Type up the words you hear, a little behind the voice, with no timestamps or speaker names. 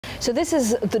So this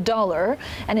is the dollar,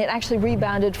 and it actually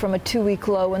rebounded from a 2-week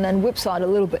low and then whipsawed a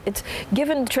little bit. It's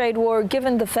given the trade war,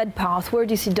 given the Fed path, where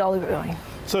do you see dollar going?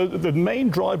 So the main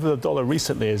driver of the dollar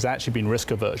recently has actually been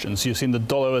risk aversion. So you've seen the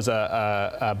dollar as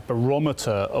a barometer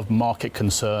of market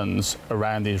concerns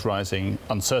around these rising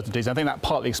uncertainties. I think that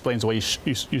partly explains why you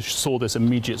saw this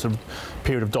immediate sort of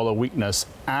period of dollar weakness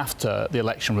after the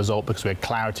election result, because we had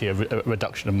clarity of a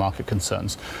reduction of market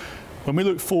concerns. When we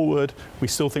look forward, we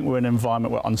still think we're in an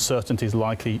environment where uncertainty is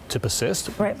likely to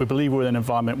persist. Right. We believe we're in an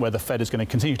environment where the Fed is going to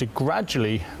continue to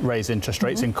gradually raise interest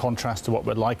rates in contrast to what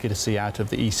we're likely to see out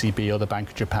of the ECB or the Bank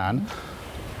of Japan.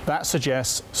 That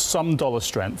suggests some dollar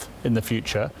strength in the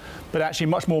future, but actually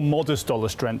much more modest dollar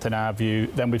strength in our view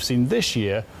than we've seen this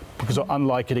year, because we're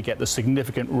unlikely to get the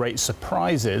significant rate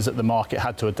surprises that the market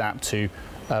had to adapt to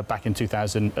back in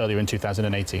earlier in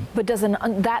 2018. But doesn't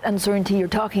that uncertainty you're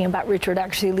talking about, Richard,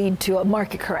 actually lead to a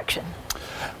market correction?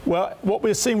 Well, what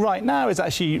we're seeing right now is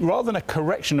actually, rather than a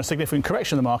correction, a significant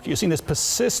correction in the market, you're seeing this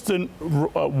persistent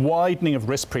widening of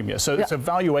risk premium. So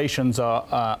valuations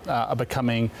are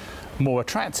becoming more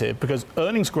attractive because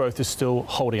earnings growth is still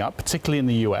holding up, particularly in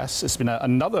the US. It's been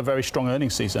another very strong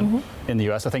earnings season in the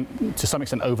US, I think to some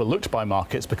extent overlooked by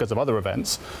markets because of other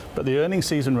events, but the earnings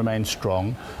season remains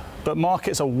strong. But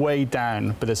markets are way down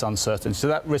with this uncertainty, so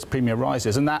that risk premium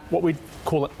rises, and that what we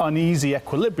call an uneasy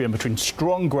equilibrium between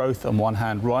strong growth on one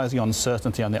hand, rising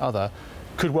uncertainty on the other,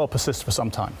 could well persist for some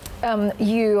time.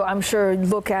 You, I'm sure,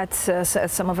 look at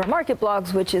some of our market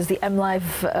blogs, which is the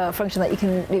MLive function that you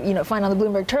can find on the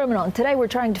Bloomberg terminal. And today we're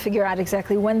trying to figure out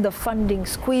exactly when the funding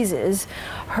squeezes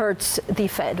hurts the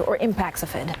Fed or impacts the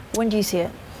Fed. When do you see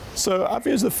it? So our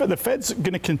view is the Fed's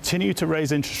going to continue to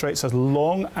raise interest rates as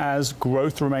long as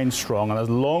growth remains strong and as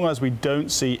long as we don't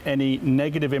see any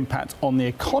negative impact on the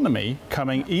economy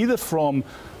coming either from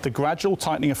the gradual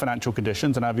tightening of financial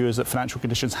conditions, and our view is that financial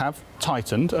conditions have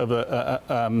tightened over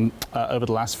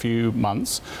the last few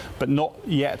months, but not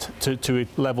yet to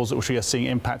levels at which we are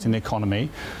seeing impacting the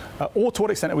economy, or to what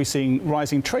extent are we seeing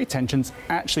rising trade tensions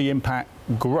actually impact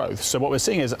growth. So what we're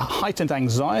seeing is heightened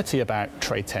anxiety about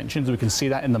trade tensions. We can see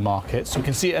that in the markets. We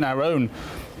can see it in our own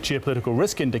geopolitical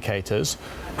risk indicators.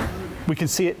 We can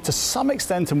see it to some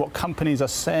extent in what companies are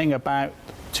saying about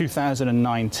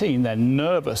 2019. They're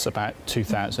nervous about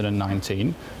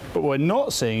 2019, but what we're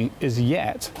not seeing is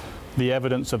yet the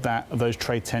evidence of those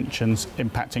trade tensions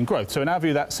impacting growth. So in our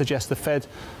view, that suggests the Fed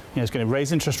is going to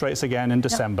raise interest rates again in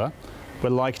December. We're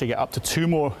likely to get up to 2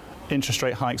 more interest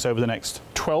rate hikes over the next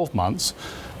 12 months.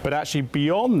 But actually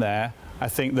beyond there, I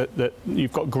think that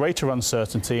you've got greater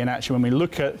uncertainty. And actually when we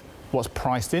look at what's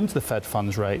priced into the Fed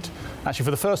funds rate, actually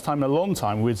for the first time in a long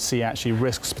time, we'd see actually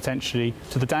risks potentially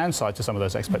to the downside to some of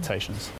those expectations.